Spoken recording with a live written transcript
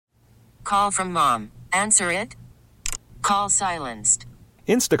call from mom. Answer it. Call silenced.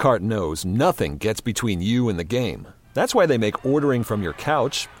 Instacart knows nothing gets between you and the game. That's why they make ordering from your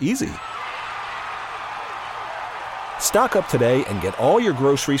couch easy. Stock up today and get all your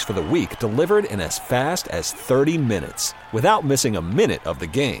groceries for the week delivered in as fast as 30 minutes without missing a minute of the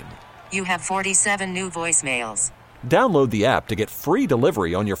game. You have 47 new voicemails. Download the app to get free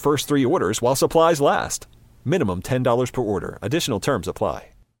delivery on your first 3 orders while supplies last. Minimum $10 per order. Additional terms apply.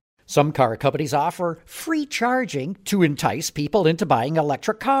 Some car companies offer free charging to entice people into buying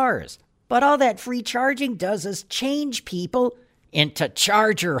electric cars. But all that free charging does is change people into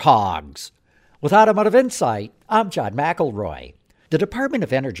charger hogs. With Automotive Insight, I'm John McElroy. The Department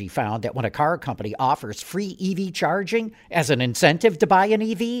of Energy found that when a car company offers free EV charging as an incentive to buy an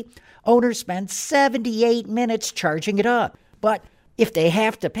EV, owners spend 78 minutes charging it up. But if they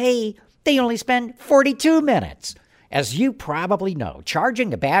have to pay, they only spend 42 minutes. As you probably know,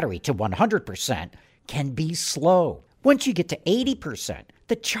 charging a battery to 100% can be slow. Once you get to 80%,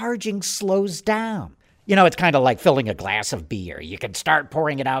 the charging slows down. You know, it's kind of like filling a glass of beer. You can start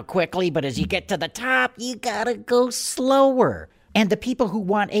pouring it out quickly, but as you get to the top, you gotta go slower. And the people who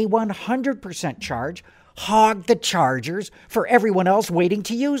want a 100% charge hog the chargers for everyone else waiting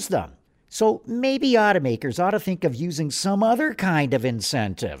to use them. So maybe automakers ought to think of using some other kind of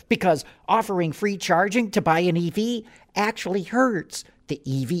incentive, because offering free charging to buy an EV actually hurts the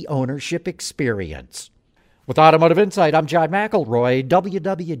EV ownership experience. With Automotive Insight, I'm John McElroy,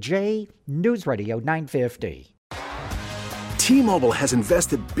 WWJ News Radio 950. T-Mobile has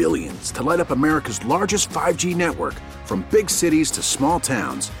invested billions to light up America's largest 5G network, from big cities to small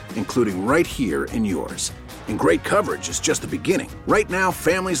towns, including right here in yours. And great coverage is just the beginning. Right now,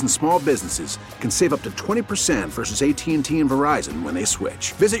 families and small businesses can save up to 20% versus AT&T and Verizon when they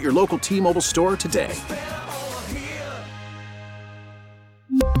switch. Visit your local T-Mobile store today.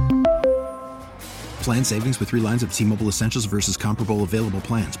 Plan savings with 3 lines of T-Mobile Essentials versus comparable available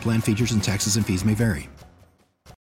plans. Plan features and taxes and fees may vary.